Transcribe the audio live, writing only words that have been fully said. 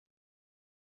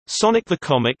Sonic the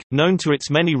Comic, known to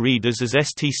its many readers as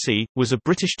STC, was a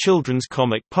British children's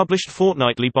comic published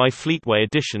fortnightly by Fleetway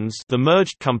Editions, the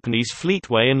merged companies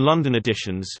Fleetway and London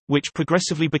Editions, which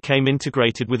progressively became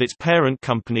integrated with its parent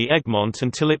company Egmont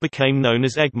until it became known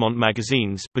as Egmont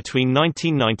Magazines between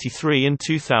 1993 and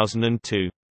 2002.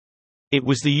 It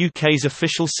was the UK's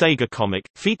official Sega comic,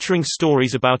 featuring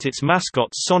stories about its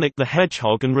mascot Sonic the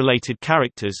Hedgehog and related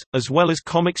characters, as well as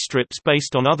comic strips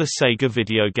based on other Sega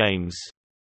video games.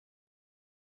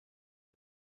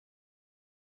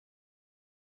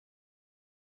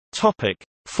 Topic: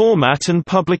 Format and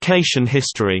publication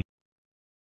history.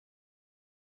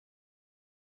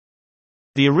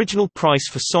 The original price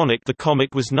for Sonic the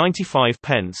Comic was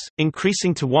 95p,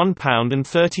 increasing to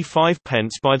 £1.35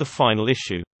 by the final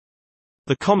issue.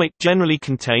 The comic generally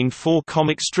contained 4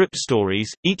 comic strip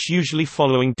stories, each usually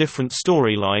following different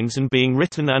storylines and being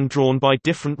written and drawn by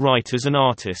different writers and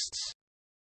artists.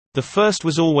 The first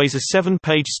was always a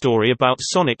 7-page story about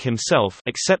Sonic himself,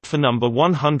 except for number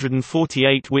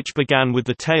 148, which began with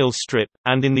the Tails strip,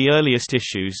 and in the earliest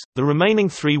issues, the remaining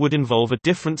 3 would involve a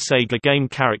different Sega game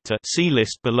character, see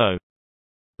list below.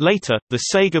 Later, the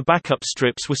Sega backup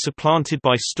strips were supplanted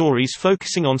by stories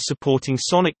focusing on supporting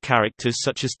Sonic characters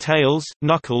such as Tails,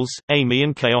 Knuckles, Amy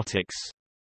and Chaotix.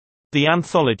 The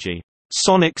anthology,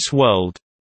 Sonic's World,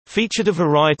 featured a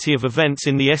variety of events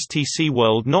in the STC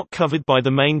world not covered by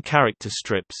the main character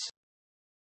strips.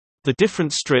 The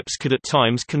different strips could at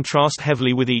times contrast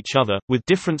heavily with each other, with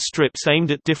different strips aimed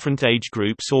at different age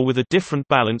groups or with a different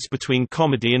balance between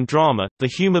comedy and drama. The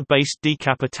humor-based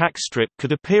Decap Attack strip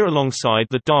could appear alongside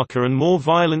the darker and more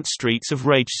violent Streets of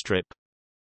Rage strip.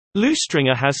 Lou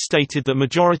Stringer has stated that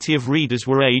majority of readers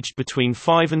were aged between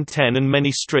 5 and 10 and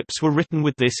many strips were written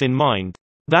with this in mind.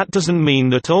 That doesn't mean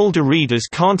that older readers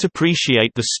can't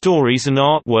appreciate the stories and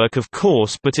artwork, of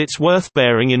course, but it's worth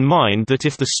bearing in mind that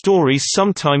if the stories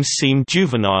sometimes seem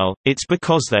juvenile, it's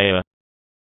because they are.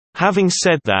 Having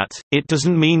said that, it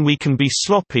doesn't mean we can be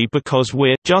sloppy because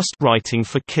we're just writing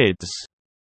for kids.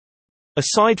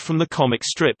 Aside from the comic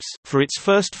strips, for its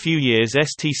first few years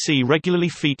STC regularly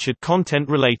featured content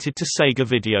related to Sega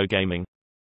video gaming.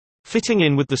 Fitting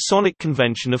in with the Sonic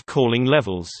convention of calling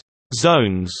levels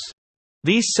zones.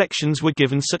 These sections were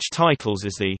given such titles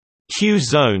as the Q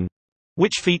Zone,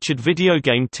 which featured video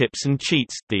game tips and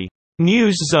cheats, the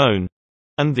News Zone,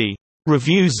 and the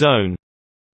Review Zone.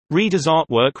 Readers'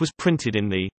 artwork was printed in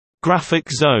the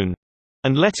Graphic Zone,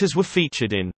 and letters were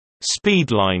featured in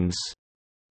Speedlines.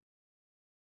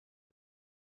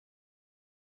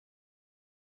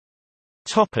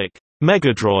 Topic: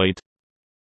 Megadroid.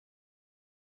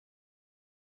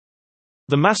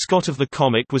 The mascot of the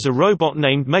comic was a robot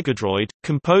named Megadroid,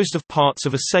 composed of parts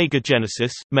of a Sega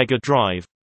Genesis, Mega Drive.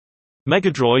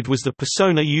 Megadroid was the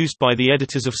persona used by the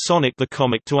editors of Sonic the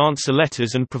Comic to answer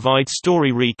letters and provide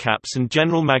story recaps and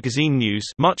general magazine news,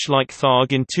 much like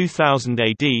Tharg in 2000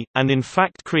 AD, and in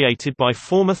fact created by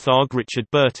former Tharg Richard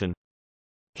Burton.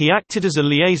 He acted as a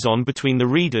liaison between the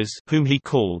readers, whom he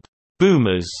called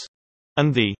boomers,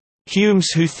 and the Humes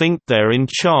who think they're in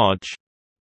charge.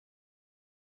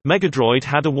 Megadroid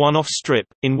had a one-off strip,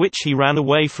 in which he ran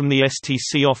away from the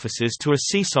STC offices to a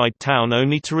seaside town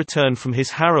only to return from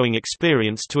his harrowing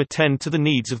experience to attend to the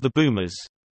needs of the boomers.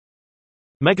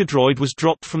 Megadroid was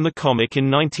dropped from the comic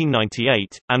in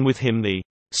 1998, and with him the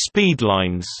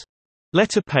Speedlines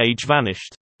letter page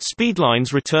vanished.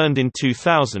 Speedlines returned in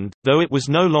 2000, though it was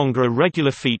no longer a regular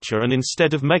feature, and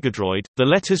instead of Megadroid, the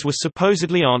letters were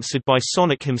supposedly answered by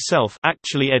Sonic himself,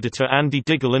 actually editor Andy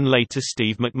Diggle and later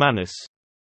Steve McManus.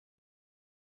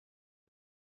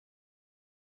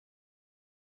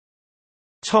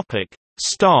 Topic: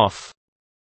 Staff.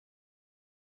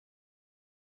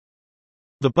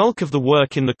 The bulk of the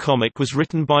work in the comic was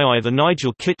written by either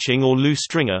Nigel Kitching or Lou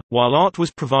Stringer, while art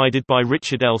was provided by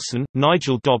Richard Elson,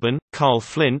 Nigel Dobbin, Carl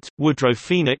Flint, Woodrow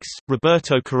Phoenix,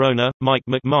 Roberto Corona, Mike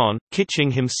McMahon, Kitching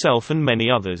himself and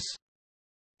many others.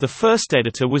 The first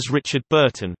editor was Richard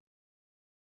Burton.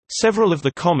 Several of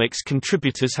the comic's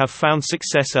contributors have found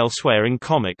success elsewhere in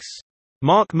comics.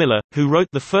 Mark Miller, who wrote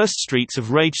the first Streets of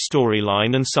Rage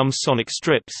storyline and some Sonic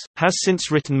strips, has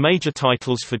since written major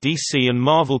titles for DC and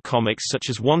Marvel Comics such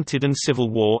as Wanted and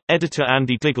Civil War. Editor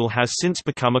Andy Diggle has since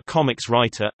become a comics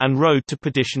writer, and Road to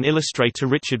Perdition illustrator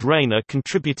Richard Rayner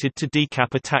contributed to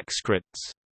Decap Attack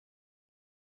scripts.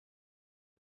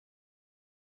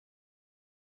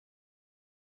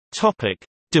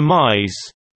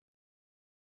 Demise.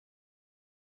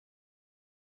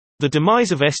 The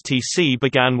demise of STC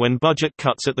began when budget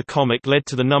cuts at the comic led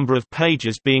to the number of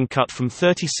pages being cut from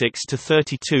 36 to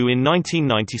 32 in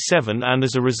 1997 and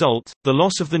as a result, the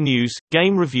loss of the news,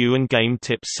 game review and game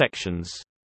tips sections.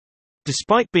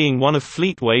 Despite being one of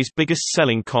Fleetway's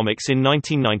biggest-selling comics in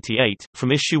 1998,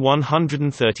 from issue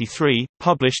 133,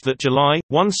 published that July,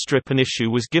 one strip an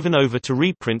issue was given over to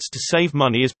reprints to save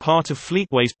money as part of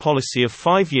Fleetway's policy of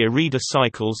 5-year reader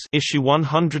cycles. Issue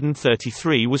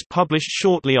 133 was published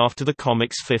shortly after the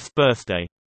comic's 5th birthday.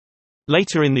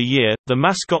 Later in the year, the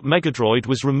mascot Megadroid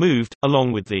was removed,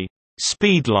 along with the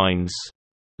Speedlines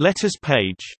letters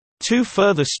page. 2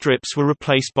 further strips were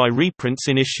replaced by reprints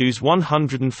in issues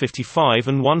 155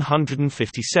 and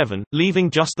 157, leaving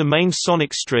just the main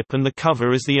Sonic strip and the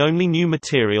cover as the only new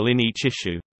material in each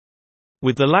issue.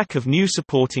 With the lack of new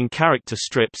supporting character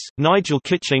strips, Nigel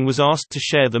Kitching was asked to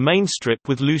share the main strip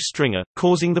with Lou Stringer,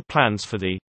 causing the plans for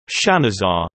the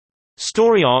Shanazar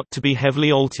story arc to be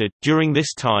heavily altered. During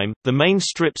this time, the main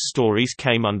strip's stories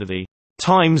came under the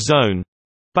Time Zone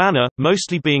banner,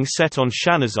 mostly being set on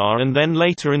Shanazar and then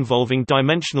later involving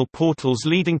dimensional portals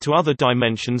leading to other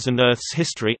dimensions and Earth's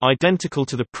history identical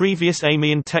to the previous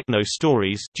Amy and Techno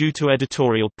stories due to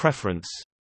editorial preference.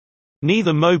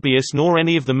 Neither Mobius nor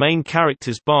any of the main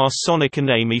characters bar Sonic and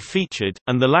Amy featured,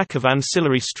 and the lack of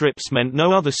ancillary strips meant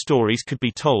no other stories could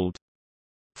be told.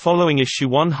 Following issue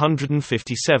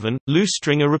 157, Lou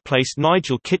Stringer replaced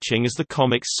Nigel Kitching as the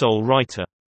comic's sole writer.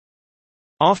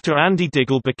 After Andy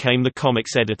Diggle became the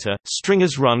comic's editor,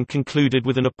 Stringer's run concluded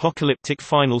with an apocalyptic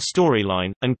final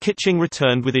storyline, and Kitching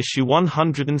returned with issue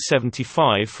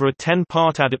 175 for a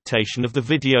 10-part adaptation of the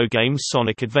video game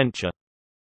Sonic Adventure.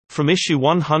 From issue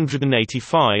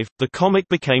 185, the comic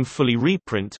became fully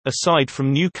reprint, aside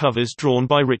from new covers drawn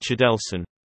by Richard Elson.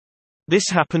 This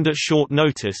happened at short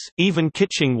notice. Even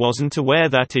Kitching wasn't aware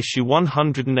that issue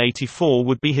 184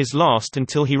 would be his last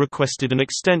until he requested an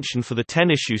extension for the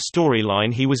 10-issue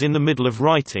storyline he was in the middle of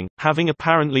writing, having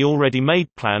apparently already made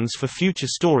plans for future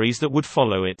stories that would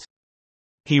follow it.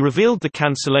 He revealed the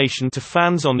cancellation to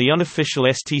fans on the unofficial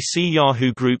STC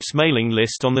Yahoo Group's mailing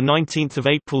list on 19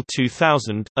 April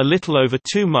 2000, a little over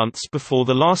 2 months before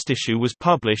the last issue was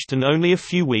published and only a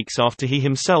few weeks after he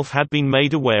himself had been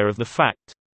made aware of the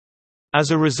fact. As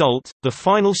a result, the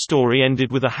final story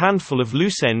ended with a handful of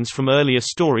loose ends from earlier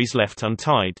stories left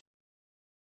untied.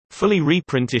 Fully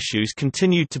reprint issues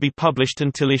continued to be published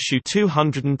until issue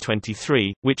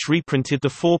 223, which reprinted the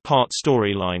 4-part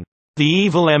storyline, The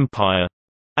Evil Empire,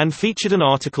 and featured an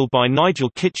article by Nigel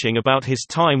Kitching about his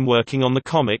time working on the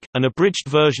comic, an abridged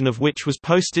version of which was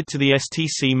posted to the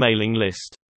STC mailing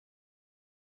list.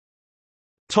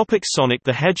 Sonic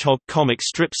the Hedgehog comic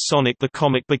strips. Sonic the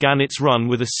comic began its run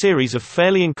with a series of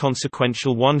fairly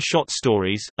inconsequential one-shot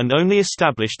stories, and only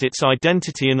established its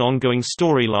identity and ongoing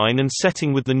storyline and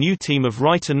setting with the new team of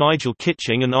writer Nigel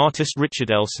Kitching and artist Richard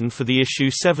Elson for the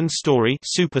issue 7 story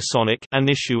Super Sonic and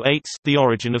issue 8 The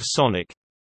Origin of Sonic.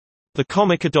 The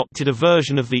comic adopted a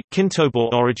version of the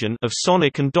Kintobor origin of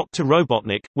Sonic and Dr.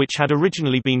 Robotnik, which had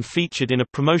originally been featured in a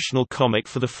promotional comic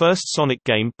for the first Sonic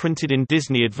game printed in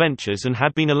Disney Adventures and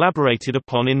had been elaborated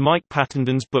upon in Mike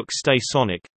Pattenden's book Stay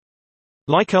Sonic.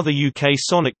 Like other UK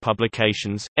Sonic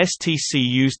publications, STC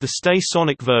used the Stay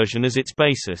Sonic version as its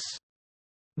basis.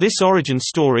 This origin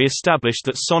story established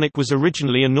that Sonic was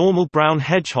originally a normal brown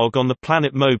hedgehog on the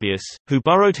planet Mobius, who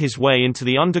burrowed his way into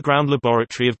the underground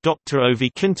laboratory of Dr.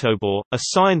 Ovi Kintobor, a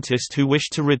scientist who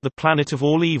wished to rid the planet of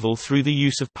all evil through the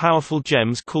use of powerful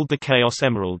gems called the Chaos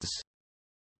Emeralds.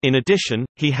 In addition,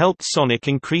 he helped Sonic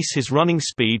increase his running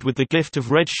speed with the gift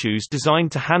of red shoes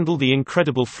designed to handle the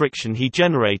incredible friction he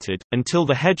generated, until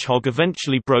the hedgehog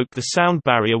eventually broke the sound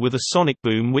barrier with a sonic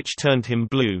boom which turned him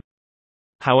blue.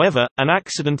 However, an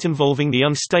accident involving the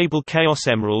unstable Chaos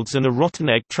Emeralds and a rotten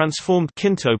egg transformed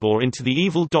Kintobor into the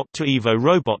evil Dr. Ivo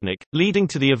Robotnik, leading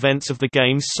to the events of the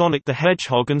games Sonic the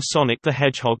Hedgehog and Sonic the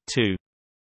Hedgehog 2.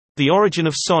 The origin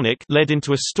of Sonic led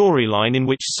into a storyline in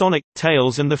which Sonic,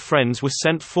 Tails and the friends were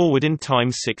sent forward in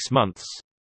time 6 months.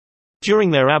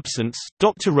 During their absence,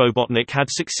 Dr. Robotnik had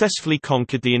successfully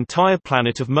conquered the entire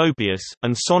planet of Mobius,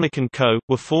 and Sonic & Co.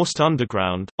 were forced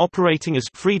underground, operating as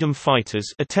freedom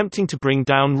fighters attempting to bring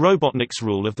down Robotnik's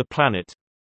rule of the planet.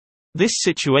 This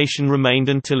situation remained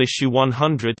until issue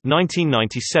 100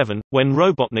 1997, when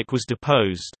Robotnik was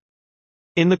deposed.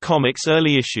 In the comic's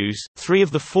early issues, 3 of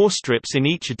the 4 strips in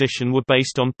each edition were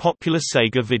based on popular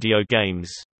Sega video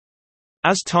games.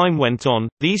 As time went on,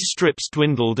 these strips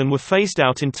dwindled and were phased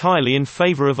out entirely in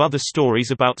favor of other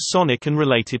stories about Sonic and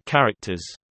related characters.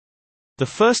 The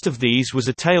first of these was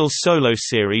a Tails solo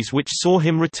series which saw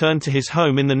him return to his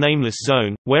home in the Nameless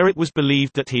Zone, where it was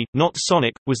believed that he, not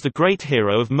Sonic, was the great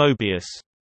hero of Mobius.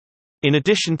 In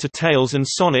addition to Tails and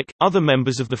Sonic, other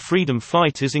members of the Freedom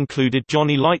Fighters included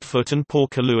Johnny Lightfoot and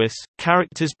Porker Lewis,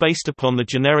 characters based upon the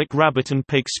generic rabbit and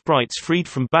pig sprites freed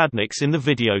from Badniks in the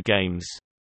video games.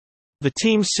 The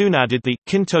team soon added the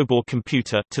Kintobor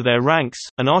computer to their ranks,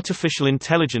 an artificial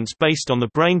intelligence based on the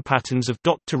brain patterns of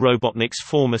Dr. Robotnik's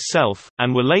former self,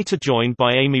 and were later joined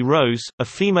by Amy Rose, a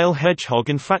female hedgehog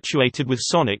infatuated with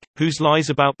Sonic, whose lies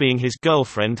about being his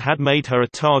girlfriend had made her a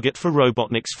target for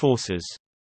Robotnik's forces.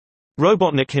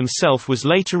 Robotnik himself was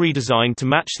later redesigned to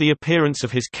match the appearance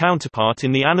of his counterpart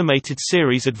in the animated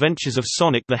series Adventures of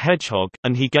Sonic the Hedgehog,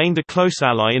 and he gained a close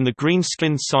ally in the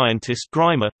green-skinned scientist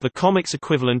Grimer, the comic's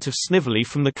equivalent of Snively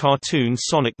from the cartoon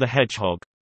Sonic the Hedgehog.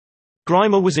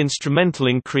 Grimer was instrumental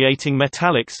in creating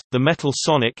Metallix, the Metal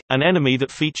Sonic, an enemy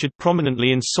that featured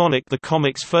prominently in Sonic the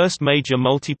comic's first major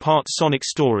multi-part Sonic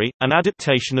story, an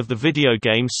adaptation of the video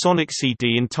game Sonic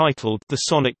CD entitled The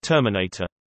Sonic Terminator.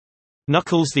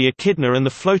 Knuckles the Echidna and the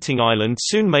Floating Island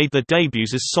soon made their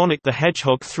debuts as Sonic the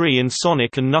Hedgehog 3 and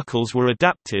Sonic and Knuckles were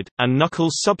adapted, and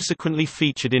Knuckles subsequently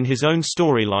featured in his own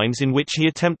storylines in which he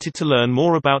attempted to learn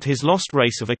more about his lost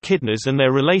race of echidnas and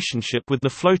their relationship with the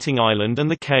Floating Island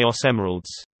and the Chaos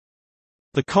Emeralds.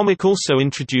 The comic also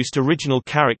introduced original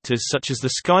characters such as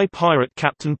the Sky Pirate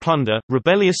Captain Plunder,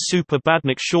 rebellious Super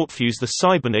Badnik Shortfuse the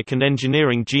Cybernik and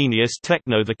engineering genius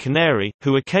Techno the Canary,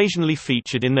 who occasionally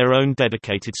featured in their own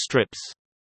dedicated strips.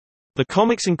 The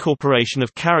comic's incorporation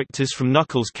of characters from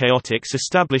Knuckles' Chaotix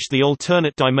established the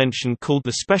alternate dimension called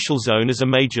the Special Zone as a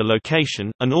major location,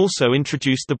 and also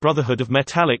introduced the Brotherhood of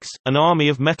Metallix, an army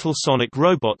of Metal Sonic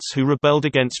robots who rebelled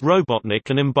against Robotnik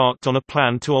and embarked on a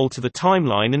plan to alter the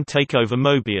timeline and take over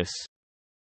Mobius.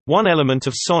 One element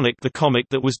of Sonic the comic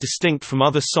that was distinct from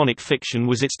other Sonic fiction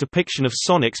was its depiction of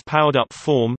Sonic's powered-up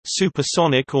form, Super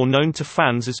Sonic, or known to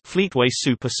fans as Fleetway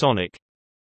Super Sonic.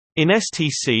 In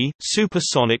STC, Super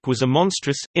Sonic was a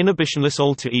monstrous, inhibitionless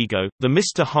alter ego, the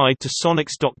Mr. Hyde to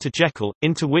Sonic's Dr. Jekyll,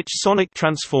 into which Sonic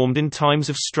transformed in times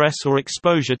of stress or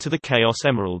exposure to the Chaos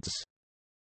Emeralds.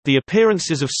 The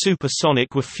appearances of Super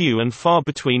Sonic were few and far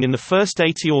between in the first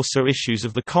 80 or so issues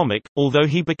of the comic, although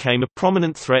he became a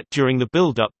prominent threat during the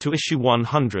build-up to issue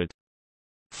 100.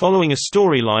 Following a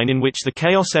storyline in which the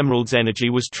Chaos Emerald's energy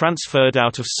was transferred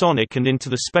out of Sonic and into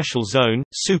the Special Zone,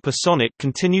 Super Sonic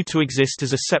continued to exist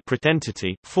as a separate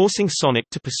entity, forcing Sonic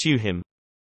to pursue him.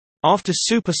 After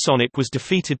Super Sonic was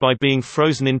defeated by being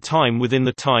frozen in time within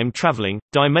the time-traveling,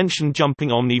 dimension-jumping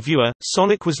Omniviewer,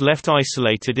 Sonic was left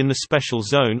isolated in the Special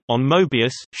Zone. On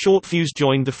Mobius, Shortfuse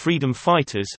joined the Freedom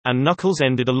Fighters, and Knuckles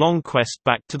ended a long quest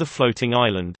back to the Floating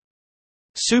Island.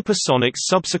 Super Sonic's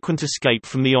subsequent escape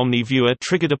from the Omniviewer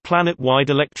triggered a planet-wide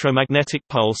electromagnetic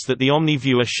pulse that the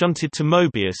Omniviewer shunted to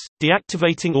Mobius,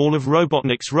 deactivating all of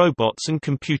Robotnik's robots and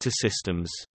computer systems.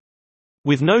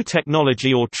 With no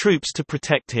technology or troops to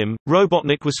protect him,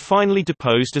 Robotnik was finally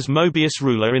deposed as Mobius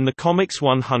ruler in the comic's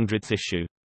 100th issue.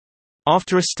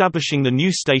 After establishing the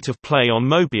new state of play on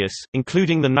Mobius,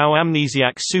 including the now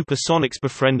amnesiac Super Sonic's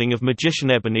befriending of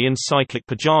Magician Ebony and Cyclic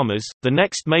Pajamas, the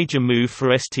next major move for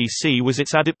STC was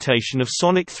its adaptation of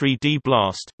Sonic 3D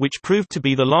Blast, which proved to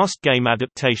be the last game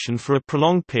adaptation for a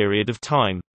prolonged period of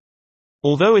time.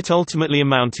 Although it ultimately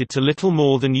amounted to little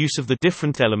more than use of the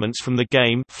different elements from the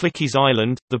game, Flicky's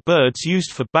Island, the birds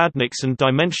used for Badniks and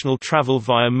dimensional travel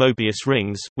via Mobius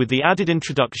rings, with the added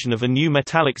introduction of a new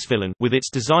Metallix villain with its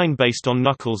design based on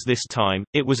Knuckles this time,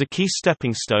 it was a key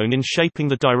stepping stone in shaping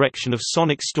the direction of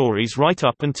Sonic stories right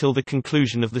up until the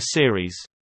conclusion of the series.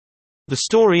 The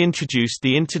story introduced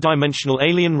the interdimensional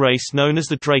alien race known as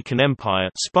the Draken Empire,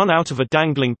 spun out of a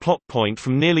dangling plot point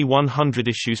from nearly 100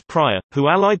 issues prior, who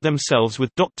allied themselves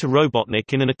with Dr.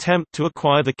 Robotnik in an attempt to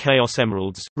acquire the Chaos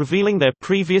Emeralds, revealing their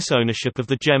previous ownership of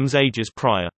the gems ages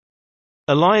prior.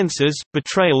 Alliances,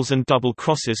 betrayals and double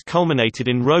crosses culminated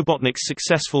in Robotnik's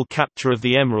successful capture of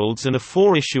the Emeralds and a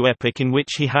 4-issue epic in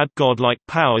which he had godlike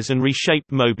powers and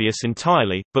reshaped Mobius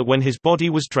entirely, but when his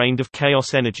body was drained of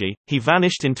chaos energy, he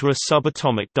vanished into a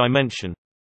subatomic dimension.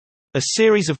 A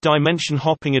series of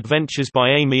dimension-hopping adventures by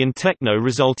Amy and Techno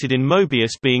resulted in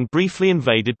Mobius being briefly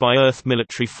invaded by Earth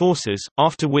military forces,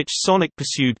 after which Sonic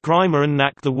pursued Grimer and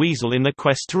Knack the Weasel in their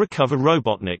quest to recover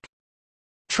Robotnik.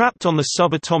 Trapped on the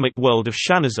subatomic world of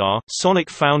Shanazar, Sonic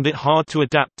found it hard to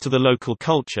adapt to the local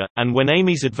culture, and when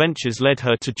Amy's adventures led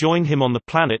her to join him on the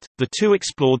planet, the two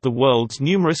explored the world's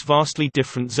numerous vastly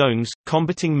different zones,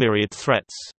 combating myriad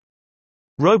threats.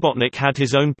 Robotnik had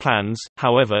his own plans,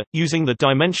 however, using the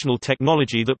dimensional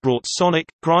technology that brought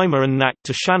Sonic, Grimer and Knack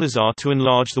to Shanazar to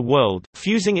enlarge the world,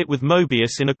 fusing it with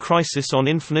Mobius in a Crisis on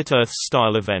Infinite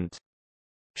Earths-style event.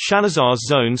 Shanazar's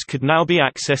zones could now be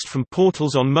accessed from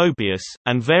portals on Mobius,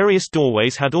 and various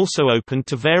doorways had also opened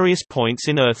to various points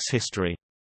in Earth's history.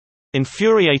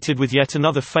 Infuriated with yet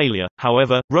another failure,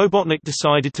 however, Robotnik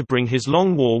decided to bring his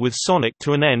long war with Sonic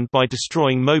to an end by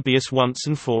destroying Mobius once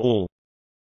and for all.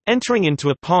 Entering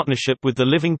into a partnership with the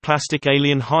living plastic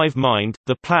alien hive mind,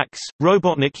 the Plaques,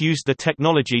 Robotnik used the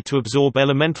technology to absorb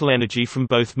elemental energy from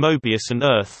both Mobius and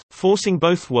Earth, forcing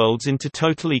both worlds into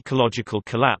total ecological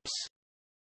collapse.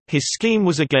 His scheme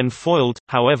was again foiled,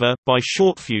 however, by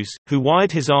Shortfuse, who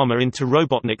wired his armor into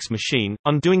Robotnik's machine,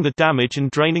 undoing the damage and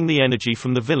draining the energy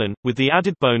from the villain, with the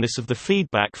added bonus of the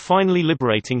feedback finally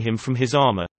liberating him from his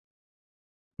armor.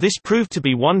 This proved to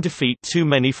be one defeat too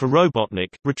many for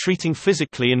Robotnik. Retreating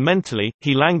physically and mentally,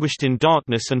 he languished in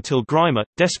darkness until Grimer,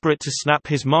 desperate to snap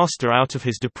his master out of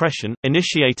his depression,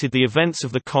 initiated the events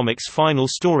of the comic's final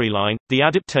storyline, the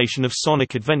adaptation of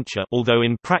Sonic Adventure, although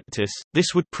in practice,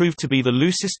 this would prove to be the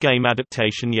loosest game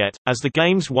adaptation yet, as the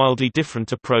game's wildly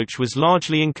different approach was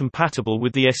largely incompatible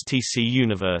with the STC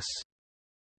universe.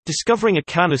 Discovering a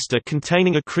canister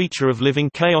containing a creature of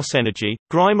living chaos energy,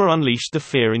 Grimer unleashed the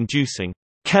fear-inducing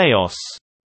chaos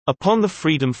upon the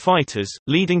Freedom Fighters,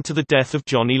 leading to the death of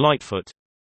Johnny Lightfoot.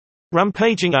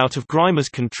 Rampaging out of Grimer's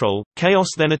control, Chaos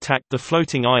then attacked the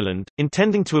floating island,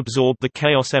 intending to absorb the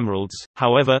Chaos Emeralds.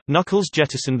 However, Knuckles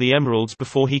jettisoned the emeralds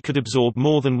before he could absorb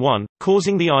more than one,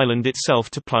 causing the island itself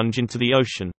to plunge into the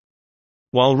ocean.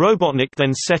 While Robotnik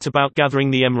then set about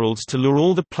gathering the emeralds to lure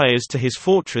all the players to his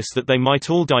fortress that they might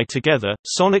all die together,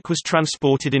 Sonic was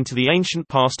transported into the ancient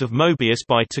past of Mobius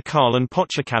by Tikal and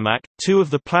Pochakamak, two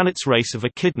of the planet's race of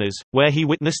echidnas, where he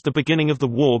witnessed the beginning of the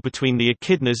war between the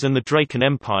echidnas and the Draken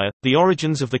Empire, the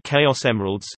origins of the Chaos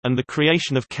Emeralds, and the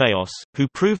creation of Chaos, who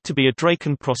proved to be a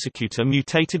Draken prosecutor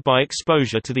mutated by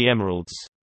exposure to the emeralds.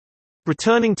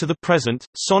 Returning to the present,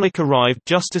 Sonic arrived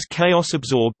just as Chaos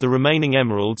absorbed the remaining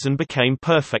emeralds and became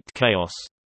perfect Chaos.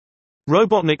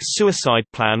 Robotnik's suicide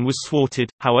plan was thwarted,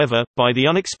 however, by the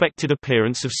unexpected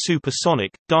appearance of Super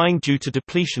Sonic, dying due to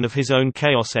depletion of his own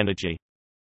Chaos energy.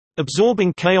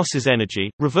 Absorbing Chaos's energy,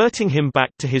 reverting him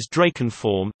back to his Draken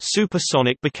form, Super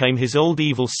Sonic became his old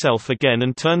evil self again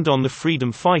and turned on the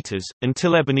Freedom Fighters,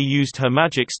 until Ebony used her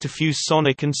magics to fuse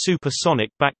Sonic and Super Sonic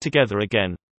back together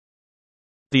again.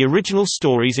 The original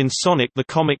stories in Sonic the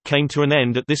Comic came to an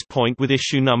end at this point with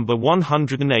issue number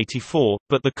 184,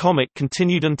 but the comic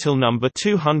continued until number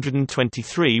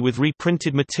 223 with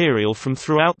reprinted material from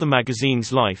throughout the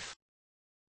magazine's life.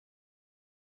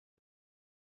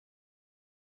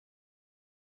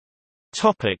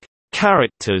 Topic: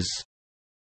 Characters.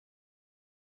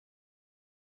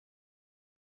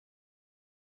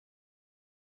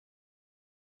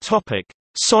 Topic: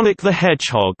 Sonic the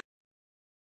Hedgehog.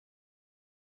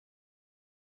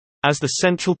 As the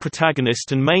central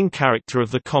protagonist and main character of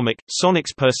the comic,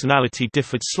 Sonic's personality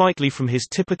differed slightly from his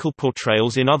typical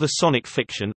portrayals in other Sonic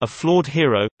fiction. A flawed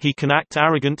hero, he can act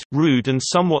arrogant, rude and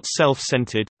somewhat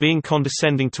self-centered, being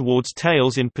condescending towards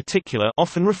Tails in particular,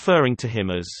 often referring to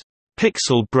him as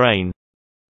Pixel Brain.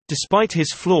 Despite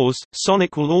his flaws,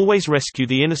 Sonic will always rescue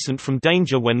the innocent from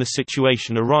danger when the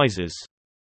situation arises.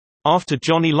 After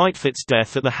Johnny Lightfoot's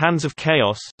death at the hands of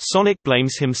Chaos, Sonic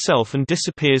blames himself and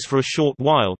disappears for a short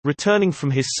while, returning from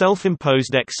his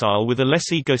self-imposed exile with a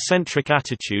less egocentric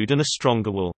attitude and a stronger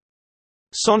will.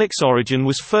 Sonic's origin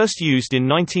was first used in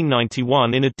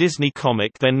 1991 in a Disney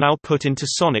comic, then now put into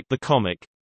Sonic the Comic.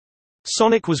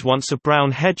 Sonic was once a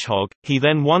brown hedgehog. He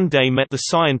then one day met the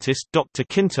scientist Dr.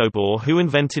 Kintobor, who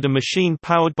invented a machine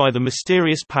powered by the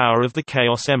mysterious power of the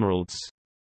Chaos Emeralds.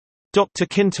 Dr.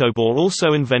 Kintobor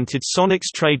also invented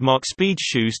Sonic's trademark speed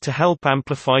shoes to help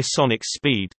amplify Sonic's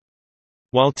speed.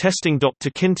 While testing Dr.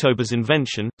 Kintobor's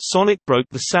invention, Sonic broke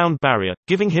the sound barrier,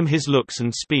 giving him his looks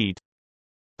and speed.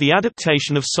 The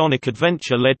adaptation of Sonic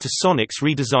Adventure led to Sonic's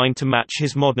redesign to match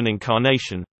his modern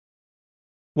incarnation.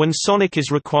 When Sonic is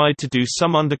required to do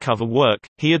some undercover work,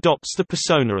 he adopts the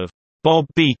persona of Bob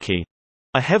Beaky,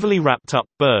 a heavily wrapped-up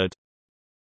bird.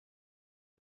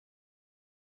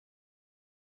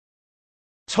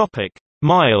 Topic: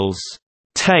 Miles,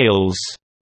 Tails,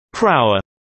 Prower.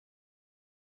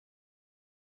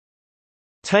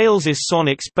 Tails is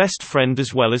Sonic's best friend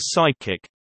as well as sidekick.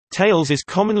 Tails is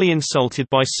commonly insulted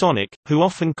by Sonic, who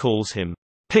often calls him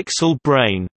Pixel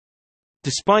Brain.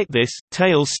 Despite this,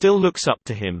 Tails still looks up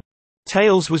to him.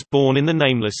 Tails was born in the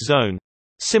Nameless Zone.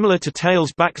 Similar to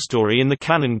Tails' backstory in the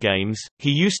canon games,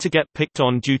 he used to get picked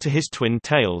on due to his twin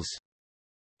tails.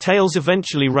 Tails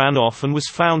eventually ran off and was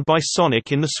found by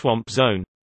Sonic in the Swamp Zone.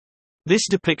 This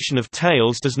depiction of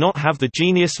Tails does not have the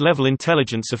genius-level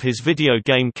intelligence of his video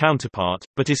game counterpart,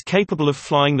 but is capable of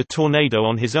flying the tornado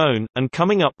on his own, and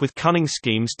coming up with cunning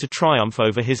schemes to triumph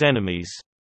over his enemies.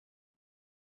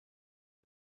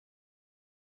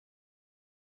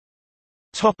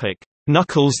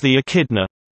 Knuckles the Echidna.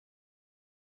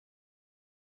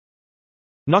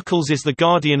 Knuckles is the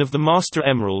guardian of the Master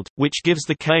Emerald, which gives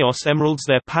the Chaos Emeralds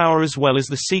their power as well as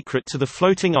the secret to the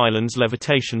floating island's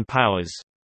levitation powers.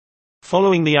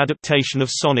 Following the adaptation of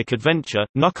Sonic Adventure,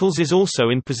 Knuckles is also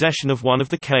in possession of one of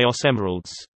the Chaos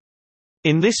Emeralds.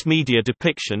 In this media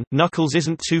depiction, Knuckles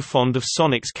isn't too fond of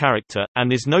Sonic's character,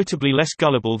 and is notably less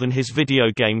gullible than his video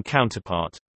game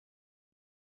counterpart.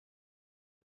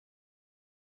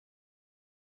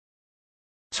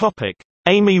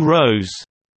 Amy Rose.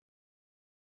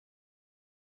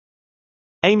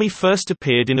 Amy first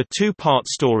appeared in a two-part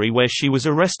story where she was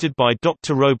arrested by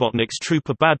Dr. Robotnik's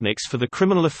Trooper Badniks for the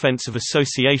criminal offense of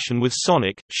association with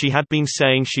Sonic. She had been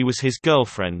saying she was his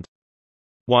girlfriend.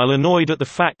 While annoyed at the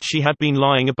fact she had been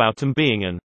lying about him being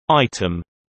an item,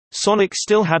 Sonic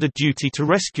still had a duty to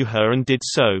rescue her and did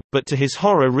so, but to his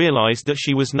horror realized that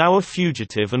she was now a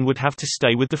fugitive and would have to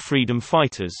stay with the Freedom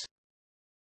Fighters.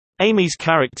 Amy's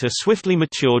character swiftly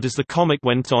matured as the comic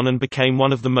went on and became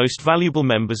one of the most valuable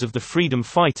members of the Freedom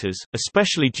Fighters,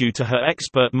 especially due to her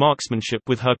expert marksmanship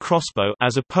with her crossbow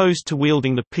as opposed to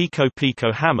wielding the Pico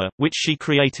Pico hammer, which she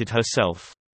created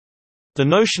herself. The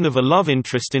notion of a love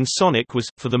interest in Sonic was,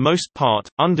 for the most part,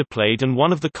 underplayed, and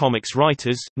one of the comic's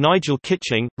writers, Nigel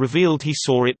Kitching, revealed he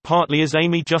saw it partly as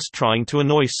Amy just trying to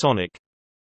annoy Sonic.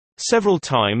 Several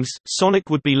times,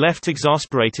 Sonic would be left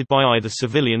exasperated by either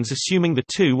civilians assuming the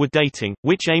two were dating,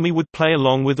 which Amy would play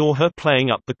along with, or her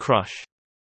playing up the crush.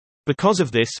 Because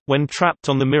of this, when trapped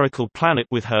on the Miracle Planet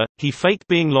with her, he faked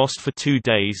being lost for 2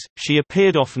 days. She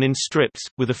appeared often in strips,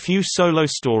 with a few solo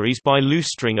stories by Lou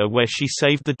Stringer where she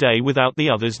saved the day without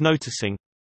the others noticing.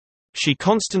 She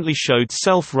constantly showed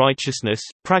self-righteousness,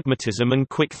 pragmatism and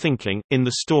quick thinking. In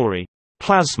the story,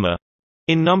 Plasma,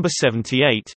 in number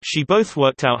 78, she both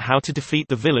worked out how to defeat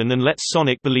the villain and let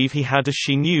Sonic believe he had, as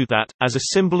she knew that, as a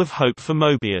symbol of hope for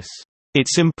Mobius,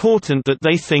 it's important that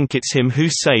they think it's him who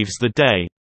saves the day.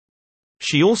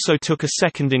 She also took a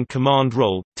second-in-command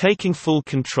role, taking full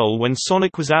control when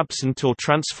Sonic was absent or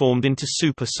transformed into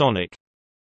Super Sonic.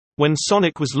 When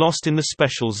Sonic was lost in the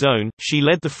Special Zone, she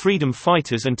led the Freedom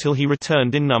Fighters until he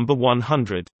returned in number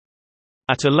 100.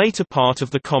 At a later part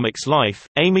of the comic's life,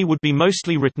 Amy would be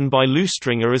mostly written by Lou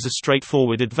Stringer as a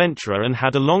straightforward adventurer and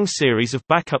had a long series of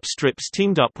backup strips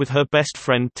teamed up with her best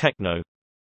friend Techno.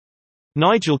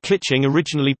 Nigel Kitching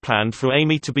originally planned for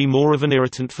Amy to be more of an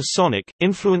irritant for Sonic,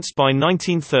 influenced by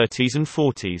 1930s and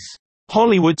 40s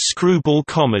Hollywood screwball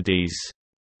comedies,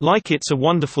 like It's a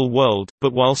Wonderful World,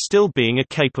 but while still being a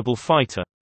capable fighter.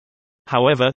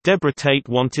 However, Deborah Tate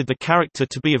wanted the character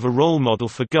to be of a role model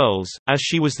for girls, as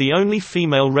she was the only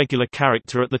female regular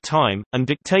character at the time, and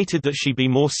dictated that she be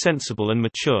more sensible and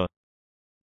mature.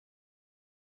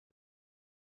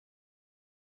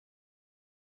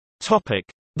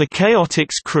 The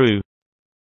Chaotix Crew.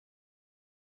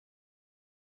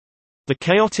 The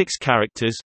Chaotix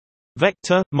characters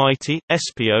Vector, Mighty,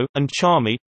 Espio, and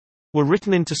Charmy were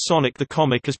written into Sonic the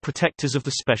Comic as protectors of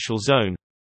the Special Zone.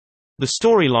 The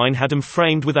storyline had them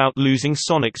framed without losing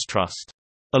Sonic's trust.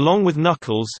 Along with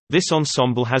Knuckles, this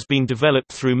ensemble has been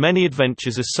developed through many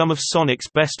adventures as some of Sonic's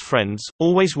best friends,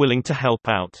 always willing to help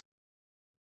out.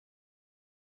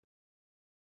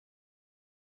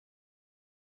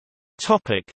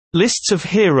 Lists of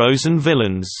heroes and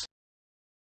villains.